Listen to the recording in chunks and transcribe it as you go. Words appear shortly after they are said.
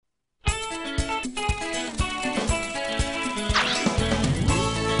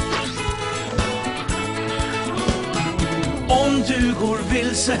du går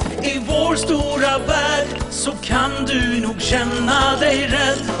vilse i vår stora värld så kan du nog känna dig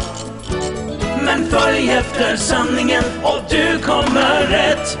rädd. Men följ efter sanningen och du kommer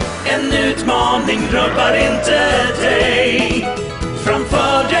rätt. En utmaning rubbar inte dig.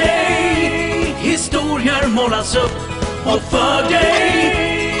 Framför dig historier målas upp och för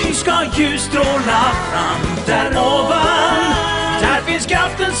dig ska ljus stråla fram. Där ovan, där finns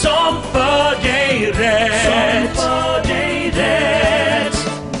kraften som för dig rätt.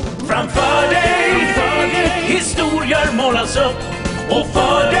 Framför dig, historier målas upp och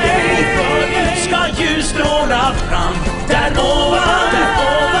för dig ska ljus stråla fram. Där ovan,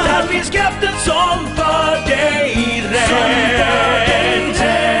 där finns kraften som för dig rätt.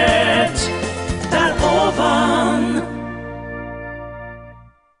 Där ovan.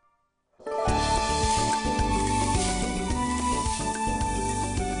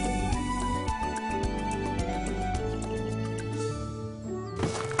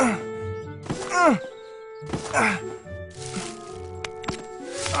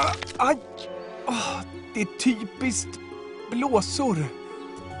 Aj! Det är typiskt blåsor.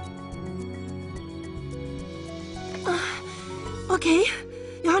 Okej,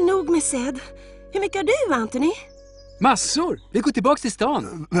 jag har nog med säd. Hur mycket har du, Anthony? Massor! Vi går tillbaka till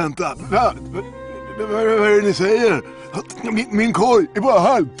stan. Vänta, vad är det ni säger? Min korg är bara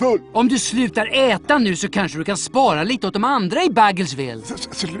halvfull. Om du slutar äta nu så kanske du kan spara lite åt de andra i Bagglesville.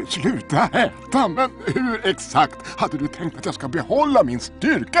 Sluta äta? Men hur exakt hade du tänkt att jag ska behålla min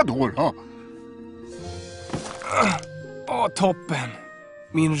styrka då? Toppen.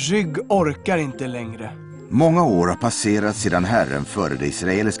 Min rygg orkar inte längre. Många år har passerat sedan Herren förde det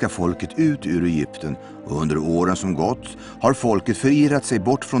israeliska folket ut ur Egypten och under åren som gått har folket förirrat sig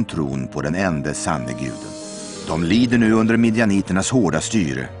bort från tron på den enda sanne guden. De lider nu under midjaniternas hårda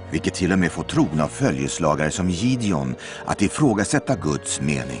styre, vilket till och med får trogna följeslagare som Gideon att ifrågasätta Guds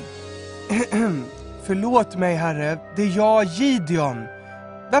mening. Förlåt mig, Herre, det är jag, Gideon.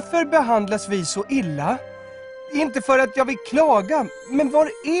 Varför behandlas vi så illa? Inte för att jag vill klaga, men var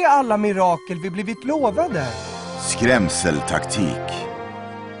är alla mirakel vi blivit lovade? Skrämseltaktik.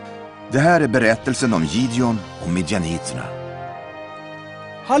 Det här är berättelsen om Gideon och midjaniterna.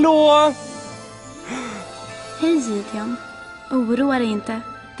 Hallå! Hej Gideon. Oroa dig inte.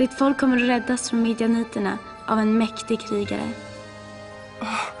 Ditt folk kommer att räddas från midjaniterna av en mäktig krigare.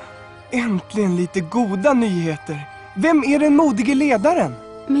 Äntligen lite goda nyheter. Vem är den modige ledaren?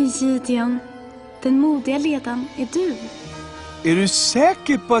 Men Gideon, den modiga ledaren är du. Är du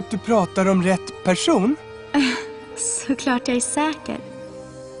säker på att du pratar om rätt person? Såklart jag är säker.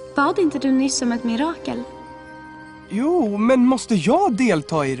 Bad inte du nyss om ett mirakel? Jo, men måste jag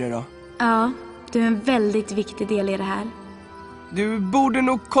delta i det då? Ja, du är en väldigt viktig del i det här. Du borde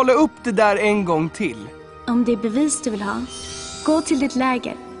nog kolla upp det där en gång till. Om det är bevis du vill ha, gå till ditt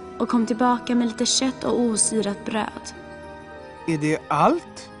läger och kom tillbaka med lite kött och osyrat bröd. Är det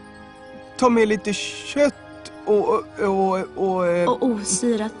allt? Ta med lite kött och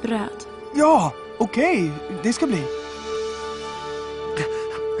osyrat bröd. Ja, okej. Det ska bli.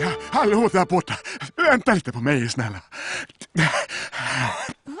 Hallå där borta. Vänta lite på mig, snälla.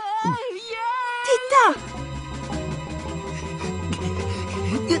 Titta!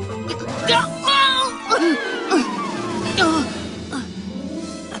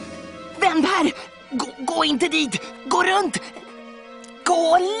 Vänd här! Gå inte dit! Gå runt!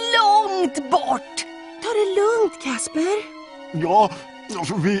 Gå långt bort! Ta det lugnt, Kasper. Ja,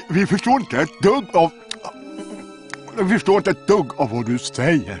 alltså, vi förstår inte ett dugg av... Vi förstår inte ett dugg av vad du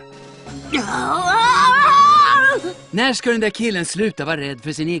säger. När ska den där killen sluta vara rädd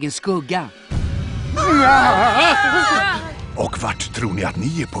för sin egen skugga? Och vart tror ni att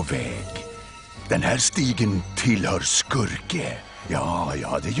ni är på väg? Den här stigen tillhör Skurke. Ja,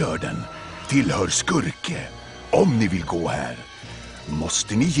 det gör den. Tillhör Skurke. Om ni vill gå här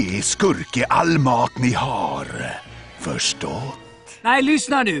måste ni ge Skurke all mat ni har. Förstått? Nej,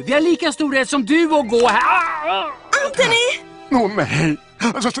 lyssna nu. Vi har lika stor rätt som du att gå här. Anthony! Nej,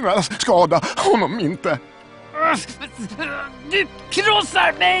 alltså snälla, skada honom inte. Du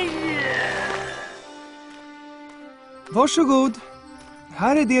krossar mig! Varsågod.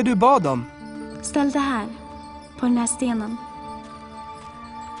 Här är det du bad om. Ställ det här, på den här stenen.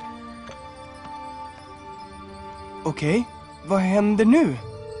 Okej, vad händer nu?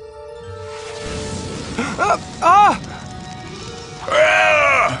 Ah!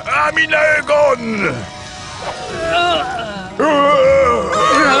 Mina ögon!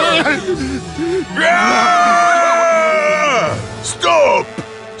 Stopp!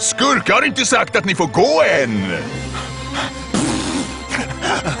 Skurkar har inte sagt att ni får gå än.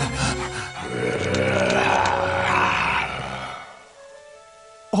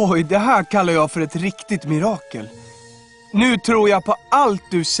 Oj, det här kallar jag för ett riktigt mirakel. Nu tror jag på allt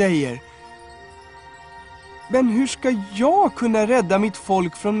du säger. Men hur ska jag kunna rädda mitt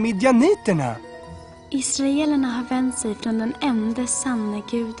folk från midjaniterna? Israelerna har vänt sig från den enda sanne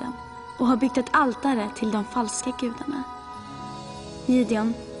guden och har byggt ett altare till de falska gudarna.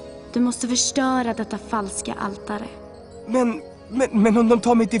 Gideon, du måste förstöra detta falska altare. Men om de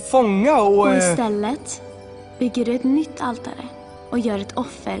tar mig till fånga Och istället bygger du ett nytt altare och gör ett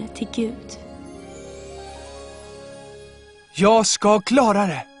offer till Gud. Jag ska klara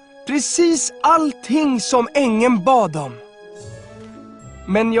det. Precis allting som ängeln bad om.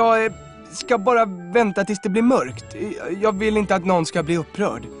 Men jag ska bara vänta tills det blir mörkt. Jag vill inte att någon ska bli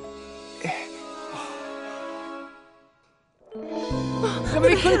upprörd. Ja, men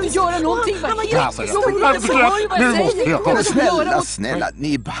vi kunde inte göra någonting. Snälla,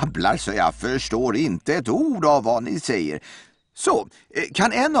 ni babblar så jag förstår inte ett ord av vad ni säger. Så,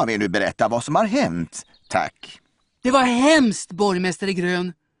 kan en av er nu berätta vad som har hänt? Tack. Det var hemskt, borgmästare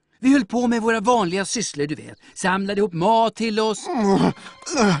Grön. Vi höll på med våra vanliga sysslor, du vet. Samlade ihop mat till oss.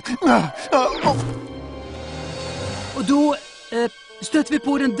 Och då stötte vi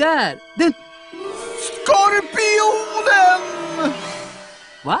på den där. Den... Skorpionen!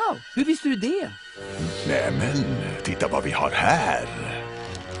 Wow, hur visste du det? Nämen, titta vad vi har här.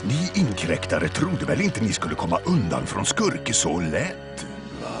 Ni inkräktare trodde väl inte ni skulle komma undan från skurke så lätt,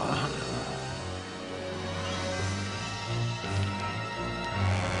 va?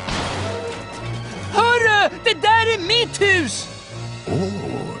 Hörru, det där är mitt hus!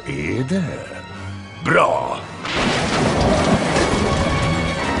 Åh, är det? Bra!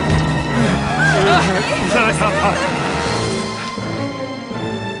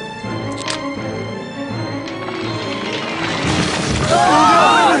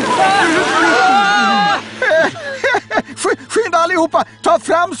 Skynda allihopa! Ta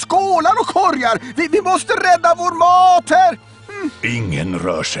fram skålar och korgar! Vi måste rädda vår mat här! Ingen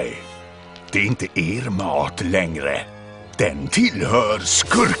rör sig. Det är inte er mat längre. Den tillhör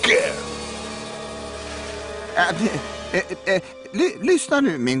skurke. Lyssna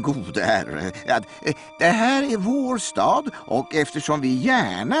nu, min gode herre. Det här är vår stad och eftersom vi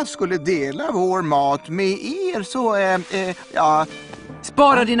gärna skulle dela vår mat med er så, ja...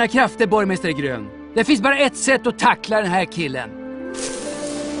 Spara dina krafter, borgmästare Grön. Det finns bara ett sätt att tackla den här killen.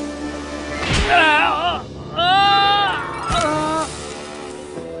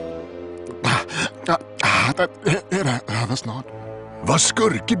 Det är över snart. Vad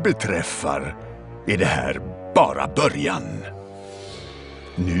skurke beträffar är det här bara början.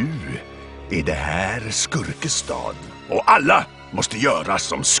 Nu är det här skurkestad och alla måste göra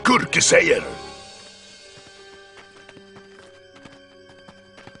som skurke säger.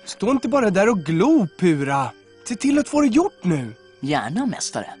 Stå inte bara där och glo, Pura. Se till att få det gjort nu. Gärna,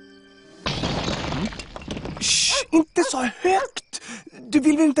 mästare. Shh, inte så högt. Du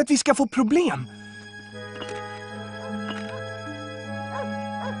vill väl inte att vi ska få problem?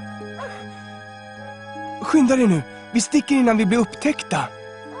 Skynda dig nu. Vi sticker innan vi blir upptäckta.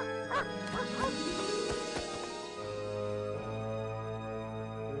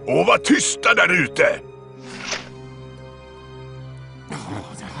 Och var tysta där ute!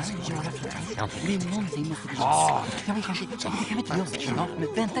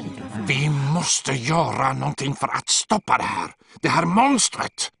 Vi måste göra någonting för att stoppa det här. Det här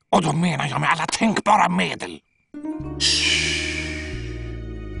monstret. Och då menar jag med alla tänkbara medel.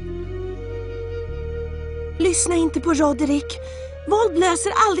 Lyssna inte på Roderick. Våld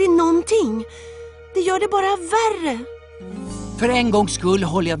löser aldrig någonting. Det gör det bara värre. För en gångs skull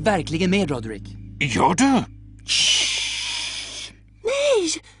håller jag verkligen med, Roderick. Gör du?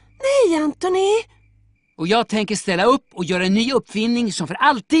 Nej, Anthony. Och jag tänker ställa upp och göra en ny uppfinning som för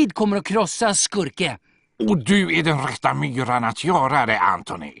alltid kommer att krossa skurke. Och du är den rätta myran att göra det,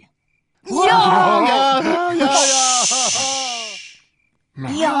 Anthony.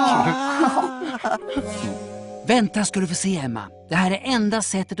 Vänta ska du få se, Emma. Det här är enda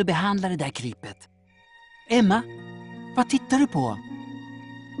sättet att behandla det där krypet. Emma, vad tittar du på?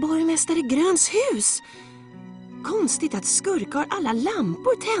 Borgmästare Gröns hus. Konstigt att skurkar har alla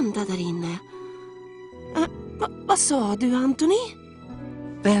lampor tända där inne. Vad sa du, Anthony?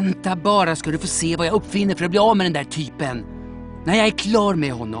 Vänta bara ska du få se vad jag uppfinner för att bli av med den där typen. När jag är klar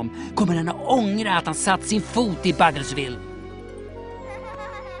med honom kommer han att ångra att han satt sin fot i Bagglesville.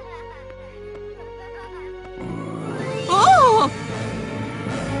 Åh!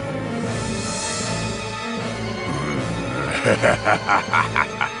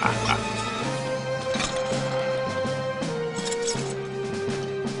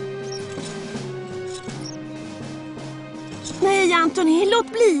 Nej, Antoni,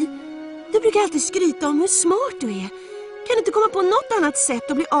 låt bli. Du brukar alltid skryta om hur smart du är. Kan du inte komma på något annat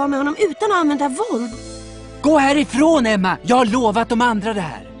sätt att bli av med honom utan att använda våld? Gå härifrån, Emma! Jag har lovat de andra det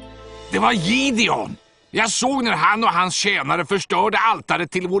här. Det var Gideon. Jag såg när han och hans tjänare förstörde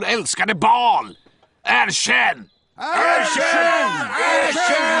altaret till vår älskade Baal. Erkänn! Erkänn!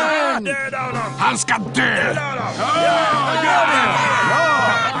 Erkänn! Han ska dö!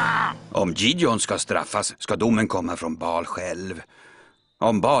 Om Gideon ska straffas ska domen komma från Baal själv.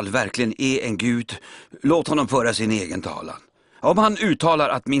 Om Baal verkligen är en gud, låt honom föra sin egen talan. Om han uttalar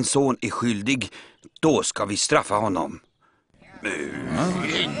att min son är skyldig, då ska vi straffa honom.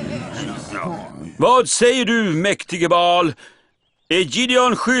 Vad säger du, mäktige Baal? Är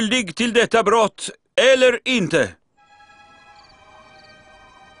Gideon skyldig till detta brott eller inte?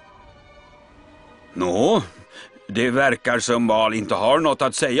 Nå, det verkar som Baal inte har något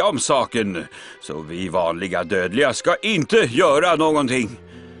att säga om saken, så vi vanliga dödliga ska inte göra någonting.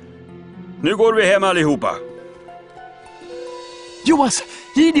 Nu går vi hem allihopa. Joas,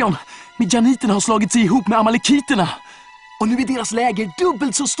 Gideon, midjaniterna har slagit sig ihop med amalekiterna. Och nu är deras läger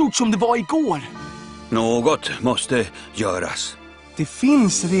dubbelt så stort som det var igår. Något måste göras. Det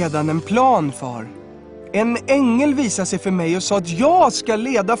finns redan en plan, far. En ängel visade sig för mig och sa att jag ska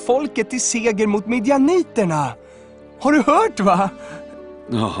leda folket till seger mot midjaniterna. Har du hört, va?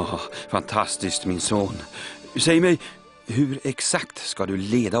 Fantastiskt, min son. Säg mig, hur exakt ska du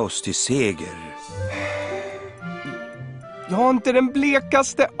leda oss till seger? Jag har inte den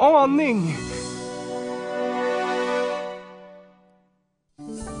blekaste aning.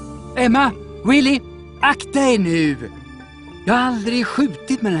 Emma, Willy, akta er nu. Jag har aldrig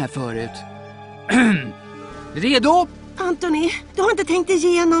skjutit med den här förut. Redo? Antoni, du har inte tänkt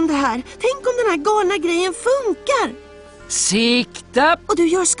igenom det här. Tänk om den här galna grejen funkar. Sikta! Och du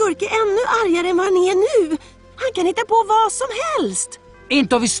gör skurke ännu argare än vad han är nu. Han kan hitta på vad som helst.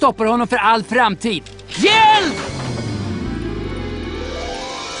 Inte om vi stoppar honom för all framtid. Hjälp!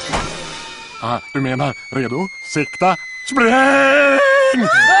 Du menar redo, sikta, spräng!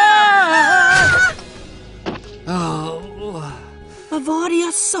 Vad var det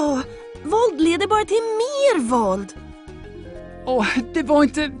jag sa? Våld leder bara till mer våld. Det var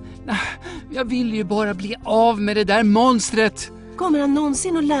inte... Jag vill ju bara bli av med det där monstret. Kommer han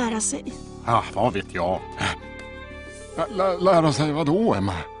någonsin att lära sig? Vad vet jag? Lära sig vad då,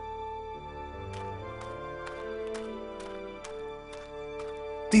 Emma?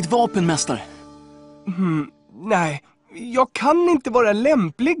 Ditt vapen, mästare. Nej, jag kan inte vara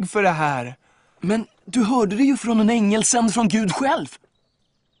lämplig för det här. Men du hörde det ju från en ängel sänd från Gud själv.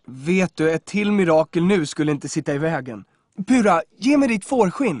 Vet du, ett till mirakel nu skulle inte sitta i vägen. Pura, ge mig ditt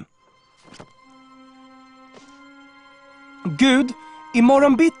fårskinn. Gud,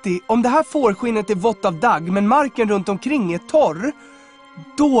 imorgon bitti, om det här fårskinnet är vått av dagg men marken runt omkring är torr,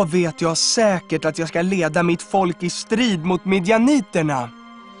 då vet jag säkert att jag ska leda mitt folk i strid mot midjaniterna.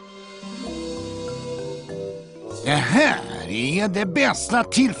 Det här är det bästa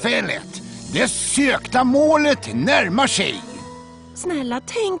tillfället. Det sökta målet närmar sig. Snälla,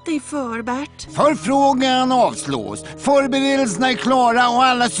 tänk dig för, Bert. Förfrågan avslås. Förberedelserna är klara och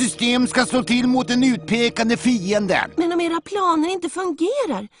alla system ska slå till mot den utpekade fienden. Men om era planer inte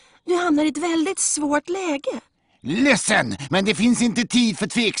fungerar, du hamnar i ett väldigt svårt läge. Ledsen, men det finns inte tid för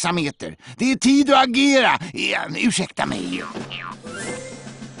tveksamheter. Det är tid att agera. Ursäkta mig.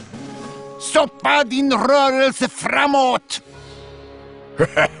 Stoppa din rörelse framåt!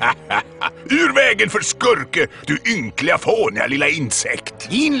 Ur vägen för skurke, du ynkliga fåniga lilla insekt.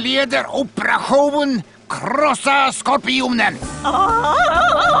 Inleder operation Krossa skorpionen.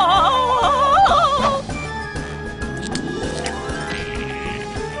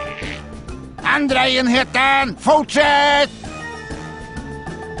 Andra enheten, fortsätt!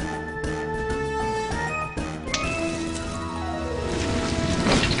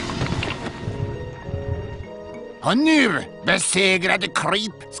 Och nu, besegrade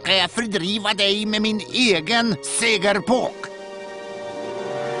kryp, ska jag fördriva dig med min egen segerpåk.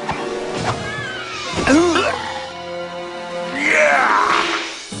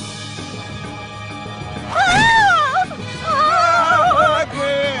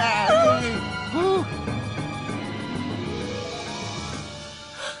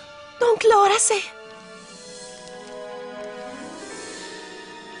 De klarar sig.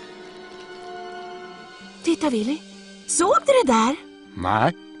 Titta, Willy. Såg du det där?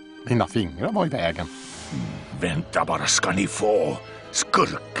 Nej, mina fingrar var i vägen. Vänta bara ska ni få.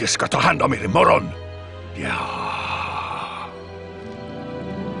 Skurke ska ta hand om er imorgon. Ja.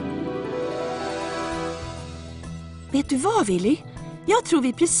 Vet du vad, Willy? Jag tror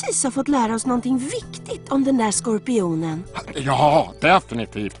vi precis har fått lära oss någonting viktigt om den där skorpionen. Ja,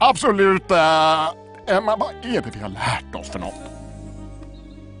 definitivt. Absolut. Emma, vad är det vi har lärt oss för något?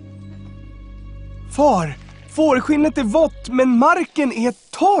 Far, fårskinnet är vått men marken är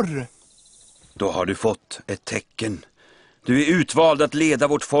torr. Då har du fått ett tecken. Du är utvald att leda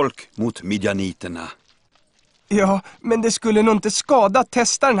vårt folk mot midjaniterna. Ja, men det skulle nog inte skada att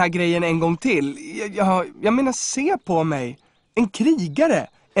testa den här grejen en gång till. Jag menar, se på mig. En krigare,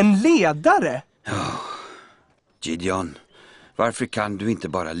 en ledare. Gideon, varför kan du inte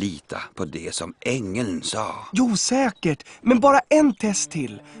bara lita på det som ängeln sa? Jo, säkert. Men bara en test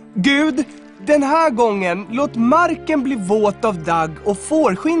till. Gud, den här gången, låt marken bli våt av dagg och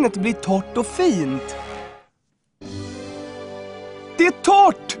fårskinnet bli torrt och fint. Det är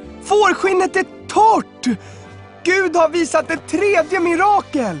torrt! Fårskinnet är torrt! Gud har visat ett tredje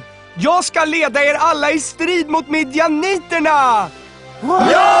mirakel! Jag ska leda er alla i strid mot midjaniterna!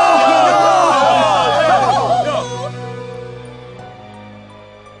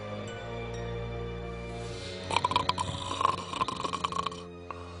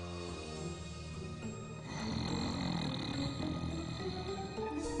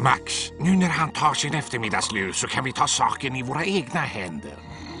 Max, nu när han tar sin eftermiddagslur så kan vi ta saken i våra egna händer.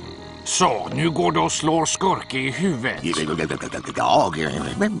 Så, nu går du och slår Skurke i huvudet.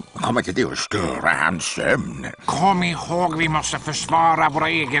 Men kommer inte det att störa hans sömn? Kom ihåg, vi måste försvara våra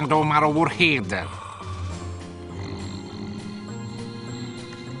egendomar och vår heder.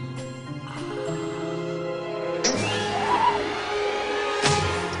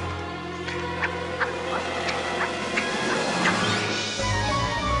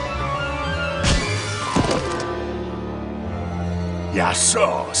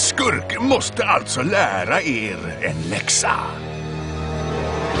 Jaså, skurken måste alltså lära er en läxa.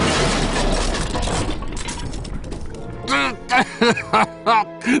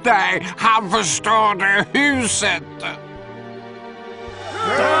 Nej, han förstörde huset.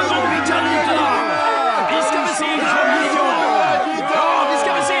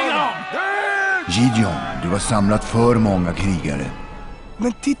 Gideon, du har samlat för många krigare.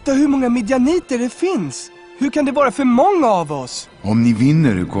 Men titta hur många midjaniter det finns. Hur kan det vara för många av oss? Om ni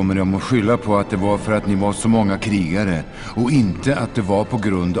vinner kommer de att skylla på att det var för att ni var så många krigare och inte att det var på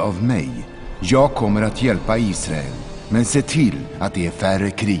grund av mig. Jag kommer att hjälpa Israel, men se till att det är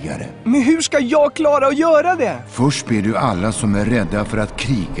färre krigare. Men hur ska jag klara att göra det? Först ber du alla som är rädda för att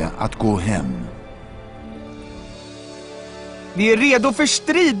kriga att gå hem. Vi är redo för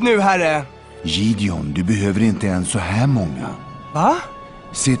strid nu, herre. Gideon, du behöver inte ens så här många. Va?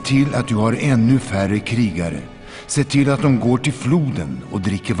 Se till att du har ännu färre krigare. Se till att de går till floden och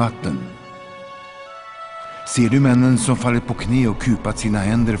dricker vatten. Ser du männen som fallit på knä och kupat sina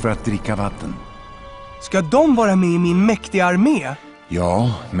händer för att dricka vatten? Ska de vara med i min mäktiga armé?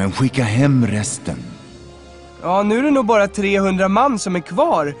 Ja, men skicka hem resten. Ja, nu är det nog bara 300 man som är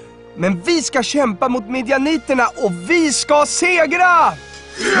kvar. Men vi ska kämpa mot midjaniterna och vi ska segra!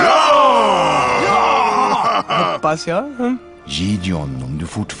 Ja! Hoppas jag. Gideon, om du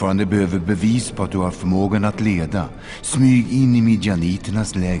fortfarande behöver bevis på att du har förmågan att leda, smyg in i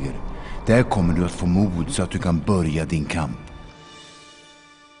midjaniternas läger. Där kommer du att få mod så att du kan börja din kamp.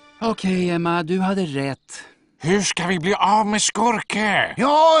 Okej, Emma, du hade rätt. Hur ska vi bli av med Skurke?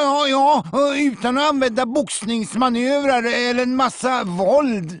 Ja, utan att använda boxningsmanövrar eller en massa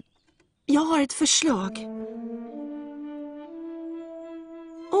våld. Jag har ett förslag.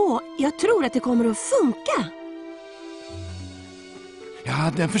 Jag tror att det kommer att funka. Jag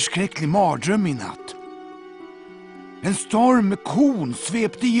hade en förskräcklig mardröm i natt. En storm med korn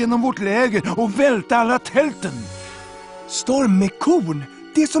svepte igenom vårt läger och välte alla tälten. Storm med korn?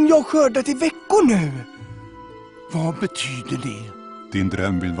 Det som jag skördat i veckor nu. Vad betyder det? Din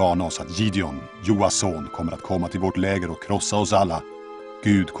dröm vill varna oss att Gideon, Joas son, kommer att komma till vårt läger och krossa oss alla.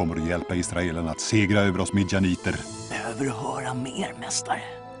 Gud kommer att hjälpa israelerna att segra över oss midjaniter. Behöver du höra mer, mästare?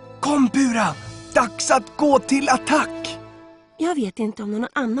 Kom, Pura! Dags att gå till attack! Jag vet inte om någon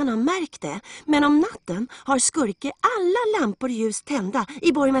annan har märkt det, men om natten har Skurke alla lampor ljus tända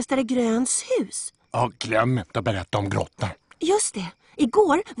i borgmästare Gröns hus. Och glöm inte att berätta om grottan. Just det.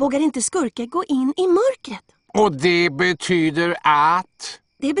 Igår vågade inte Skurke gå in i mörkret. Och det betyder att...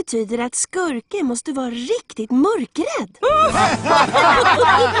 Det betyder att Skurke måste vara riktigt mörkrädd.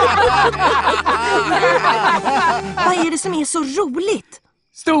 Vad är det som är så roligt?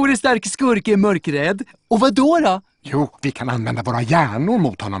 Store stark Skurke är mörkrädd. Och vad då? Jo, vi kan använda våra hjärnor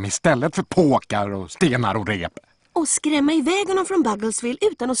mot honom istället för påkar och stenar och rep. Och skrämma iväg honom från Bugglesville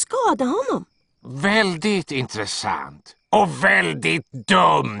utan att skada honom. Väldigt intressant. Och väldigt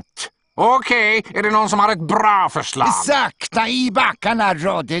dumt. Okej, är det någon som har ett bra förslag? Sakta i backarna,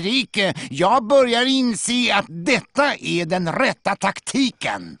 Roderick. Jag börjar inse att detta är den rätta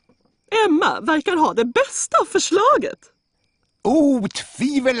taktiken. Emma verkar ha det bästa förslaget.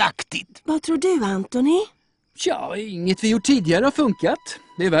 Otvivelaktigt. Vad tror du, Anthony? Ja, inget vi gjort tidigare har funkat.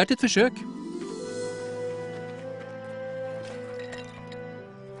 Det är värt ett försök.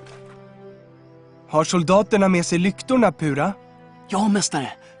 Har soldaterna med sig lyktorna, Pura? Ja,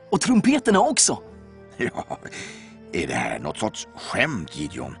 mästare. Och trumpeterna också. Ja, är det här något sorts skämt,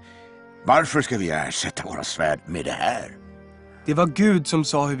 Gideon? Varför ska vi ersätta våra svärd med det här? Det var Gud som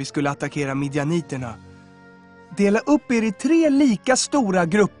sa hur vi skulle attackera midjaniterna. Dela upp er i 3 lika stora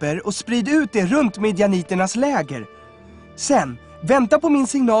grupper och sprid ut er runt midjaniternas läger. Sen, vänta på min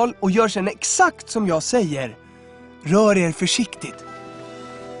signal och gör sen exakt som jag säger. Rör er försiktigt.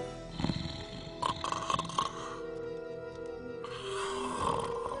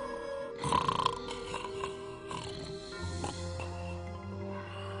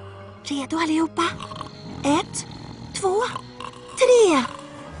 Redo allihopa? 1, 2, 3.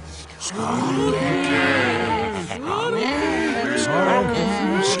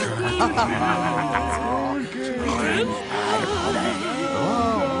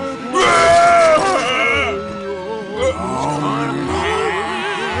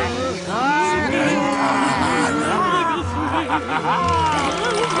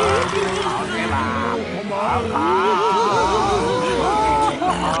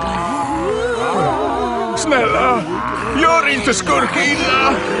 Snälla, gör inte skurk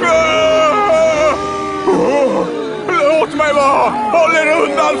illa! Låt mig vara! Håll er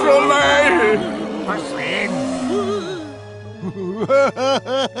undan från mig! Försvinn!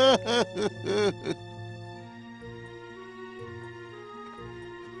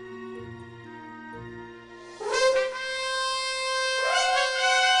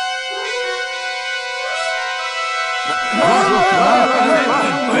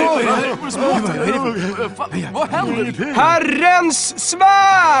 Vad händer? Herrens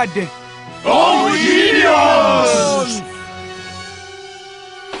svärd! Om Gideon!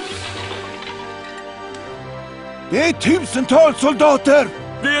 Det är tusentals soldater!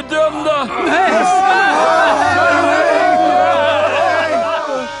 Vi är dömda!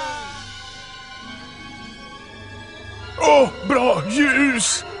 Åh, bra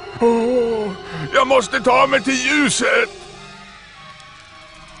ljus! Jag måste ta mig till ljuset!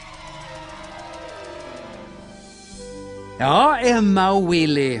 Ja, Emma och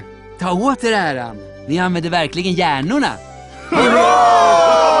Willy. Ta åt er äran. Ni använder verkligen hjärnorna.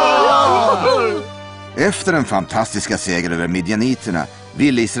 Efter den fantastiska segern över midjaniterna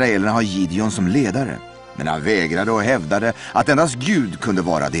ville israelerna ha Gideon som ledare. Men han vägrade och hävdade att endast Gud kunde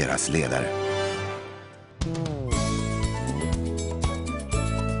vara deras ledare.